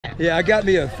Yeah, I got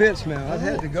me a Fitz now. I've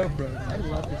had the GoPro. I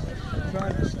love this. I'm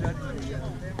trying to study the.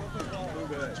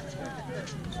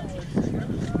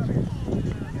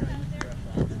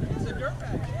 It's a dirt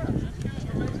bag.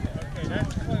 Okay,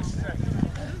 that's close second.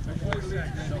 Close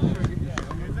second.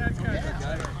 That's kind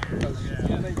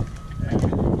of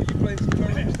Will you play some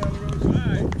tournaments down the road? All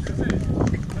right, that's it.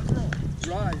 Let's roll.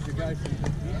 Raj, the guy from.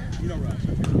 You know Raj.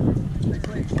 They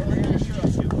play.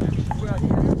 Well,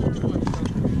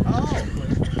 oh.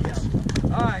 Yeah.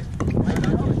 All right.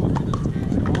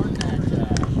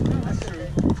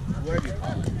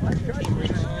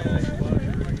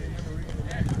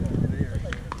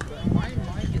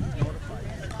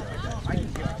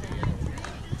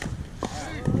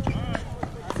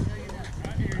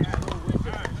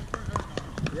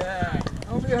 Yeah.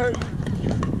 Don't be hurt.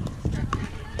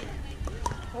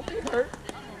 Don't be hurt.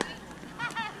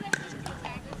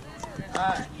 All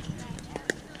right.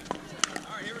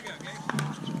 Here we go, Gabe.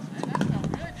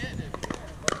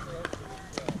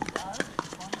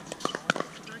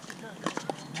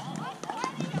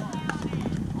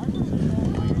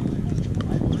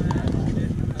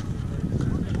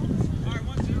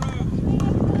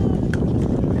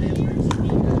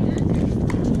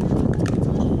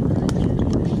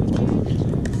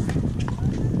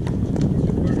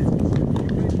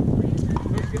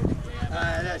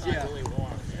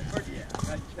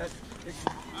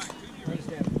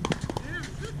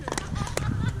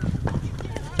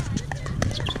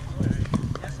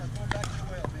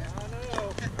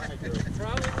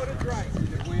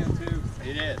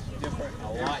 It is different, a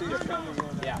lot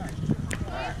different. Yeah.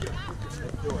 All right, let's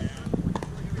do it.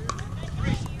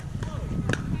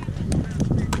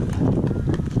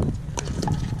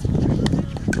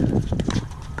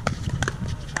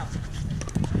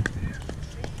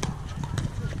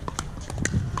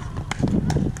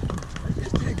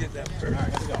 Just did get that first. All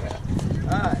right, here we go.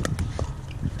 All right.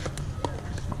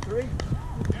 3.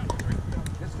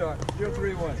 Good start.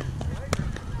 0-3-1.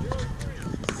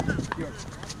 Yours.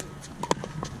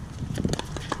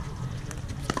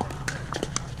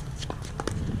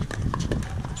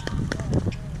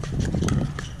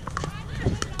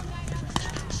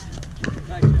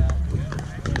 Thanks, Al.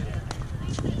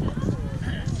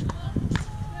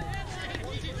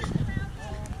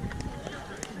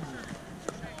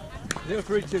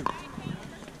 0-3-2.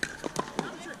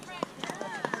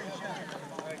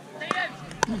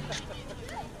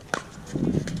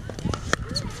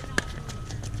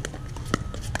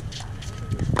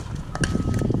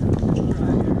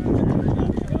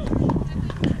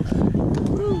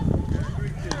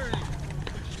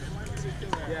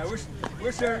 Yeah,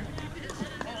 we're sir.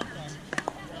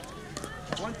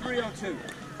 1-3-0-2.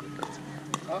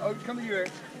 Oh, come to you,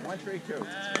 Eric. 1-3-2. You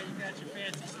got your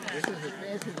fancy snack. This is as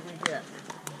fancy as we get.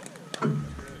 Bill,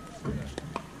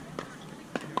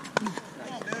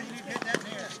 you need to get that in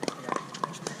there.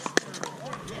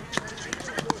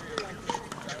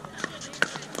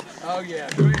 Oh yeah,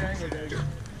 great angle, dude.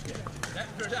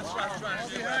 That's what I'm trying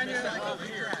to do. Right here, like over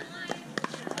here.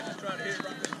 I'm trying to hit it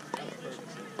right there.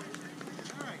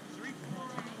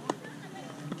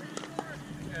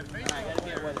 I gotta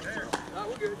get with it. No,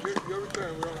 we're good. Your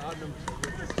return. We're on odd numbers.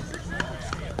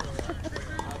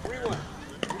 3-1.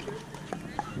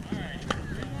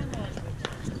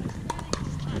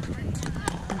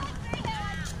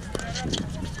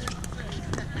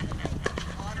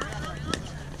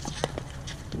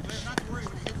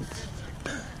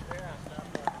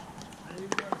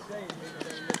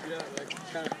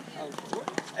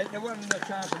 There wasn't enough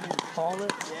time for me to call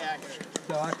it,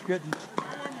 so I couldn't.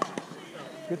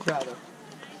 Good try, though.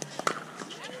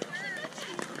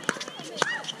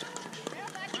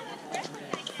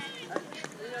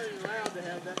 You're not even allowed to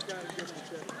have that kind of different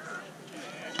stuff.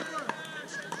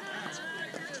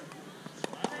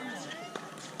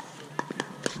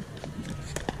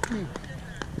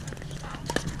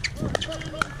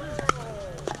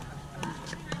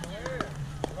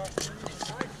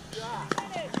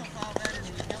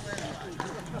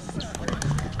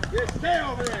 Yeah, stay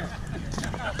over there.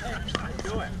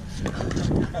 Do it.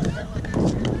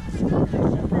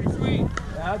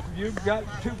 You've got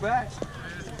 2 backs.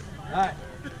 All right.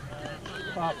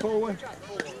 4-1.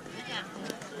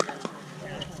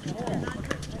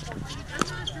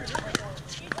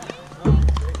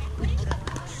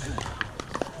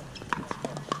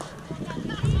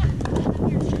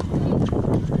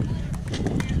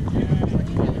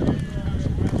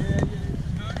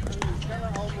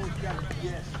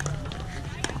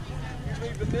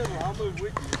 The middle, I'll move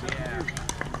with you. Yeah.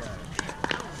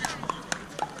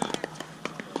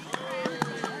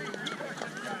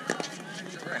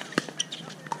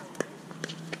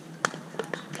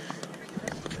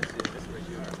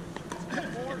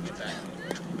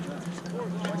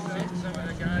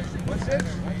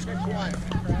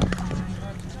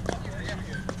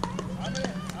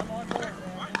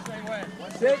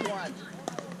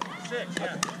 6,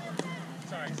 yeah.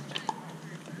 Sorry.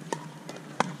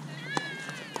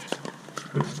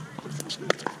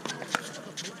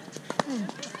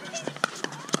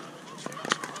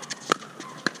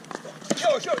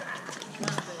 Shoot!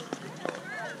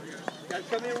 Gotta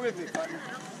come in with me, partner.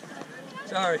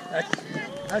 Sorry,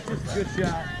 that's just a good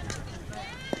shot.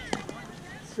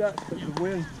 Sucks, but the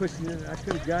wind pushing it. I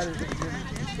could have got it.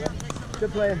 But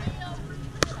good play.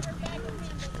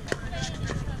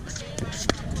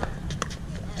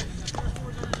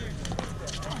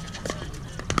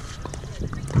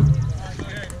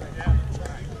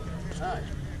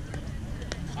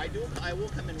 I will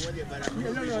come in with you, but I'm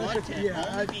really reluctant,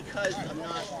 only because I'm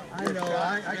not. I know.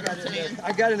 I got it. There.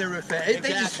 I got in there real fast.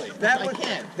 Exactly. That one,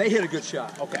 they hit a good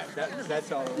shot. Okay.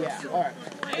 That's all. Yeah. All right.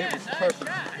 It was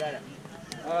perfect. Got it.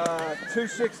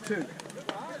 262.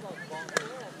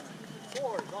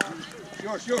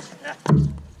 Yours.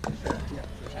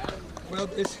 Well,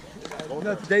 it's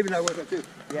David and I work on too.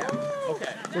 Yeah.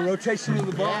 Okay. The rotation of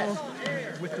the ball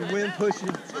with the wind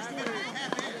pushing.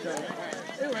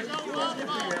 Anyway,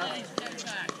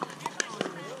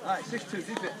 all right, 6-2,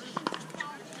 defense.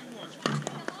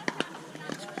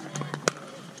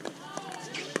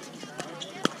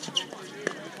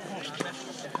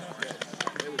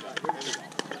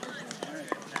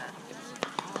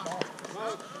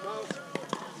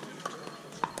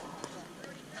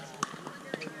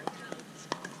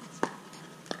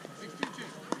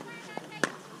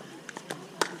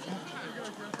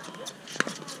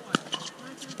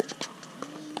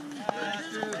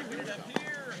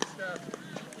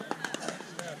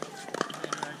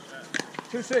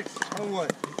 Two 6 on 1.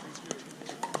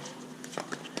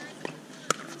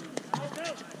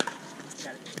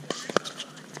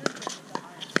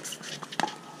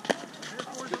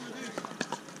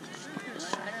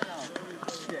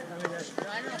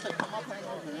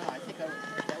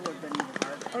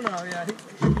 Oh no, yeah, he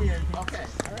in. Okay,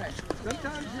 all right.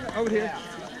 Sometimes, over here.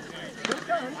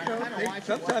 Sometimes,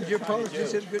 sometimes your opponents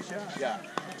just hit a good shot. Yeah.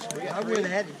 I win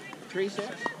at it. 3-6?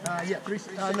 Yeah,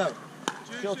 3-6. No.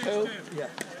 Still 2? Yeah.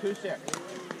 2-6.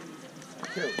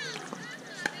 2.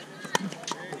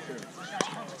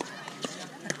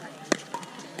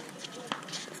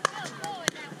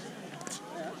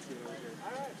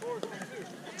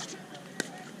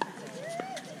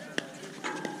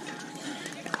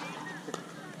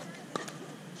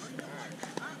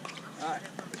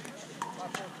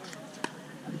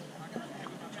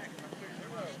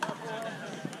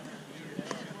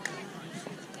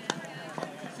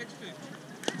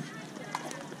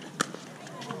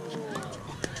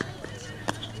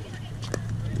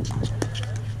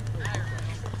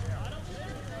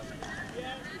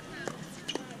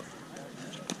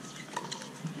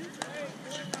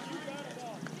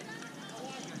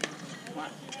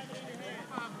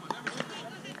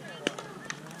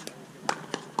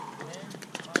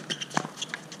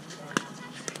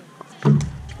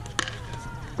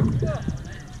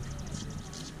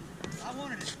 I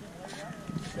wanted it.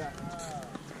 Yeah.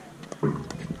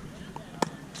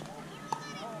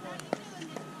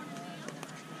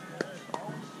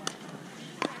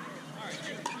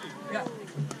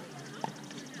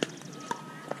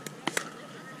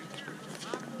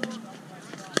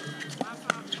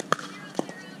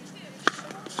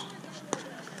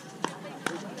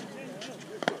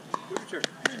 Good turn.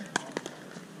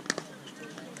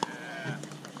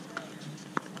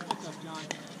 What's up, John?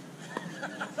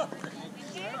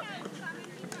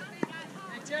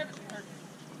 Hey, Chip.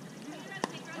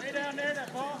 Way down there, that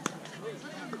ball.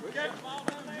 Get the ball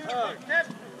down there. Chip.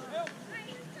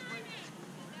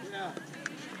 Yeah.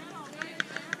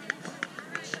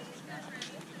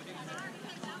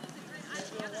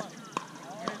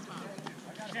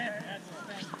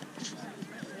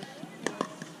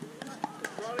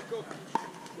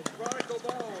 The Chronicle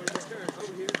ball is right there,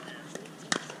 over here.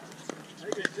 I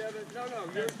think it's 7. No,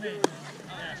 yours doing.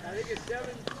 I think it's 7-2-2.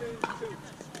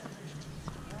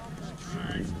 All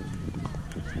right.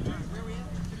 Where are we at?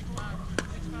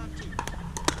 6-5-2.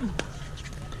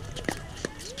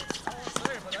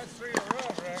 But that's 3 in a row,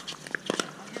 Rick.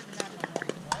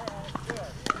 All right,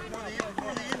 good.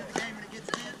 Before the end of the game when it gets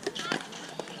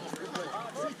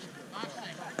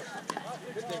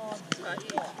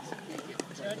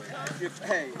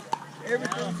Hey,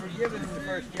 everything's forgiven in the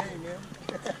first game, man.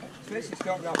 Especially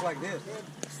starting off like this.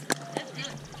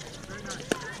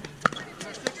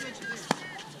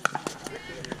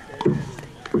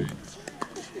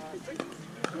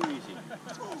 Too easy.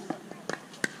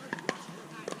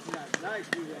 Nice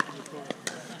do that to the front.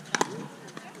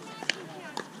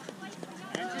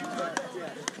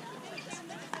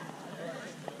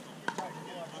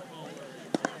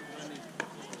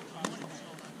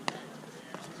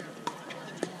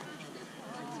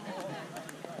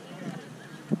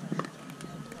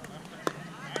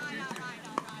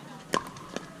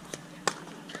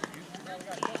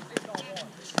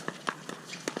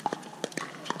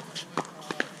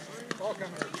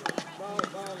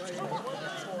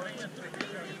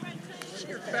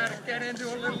 You're about to get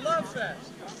into a little love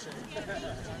fest.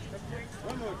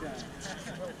 One more time.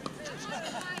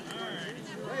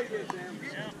 Very good, Sam.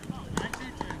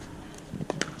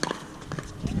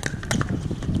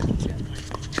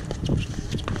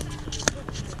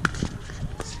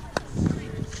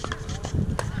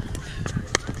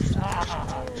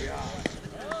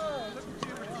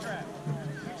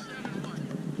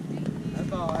 That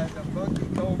ball has a funky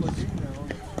cold Medina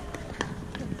on it.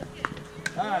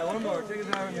 All right, one more. Take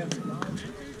us out again.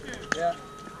 Yeah.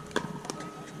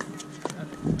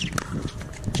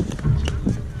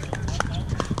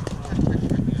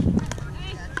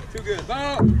 Too good.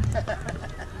 Ball!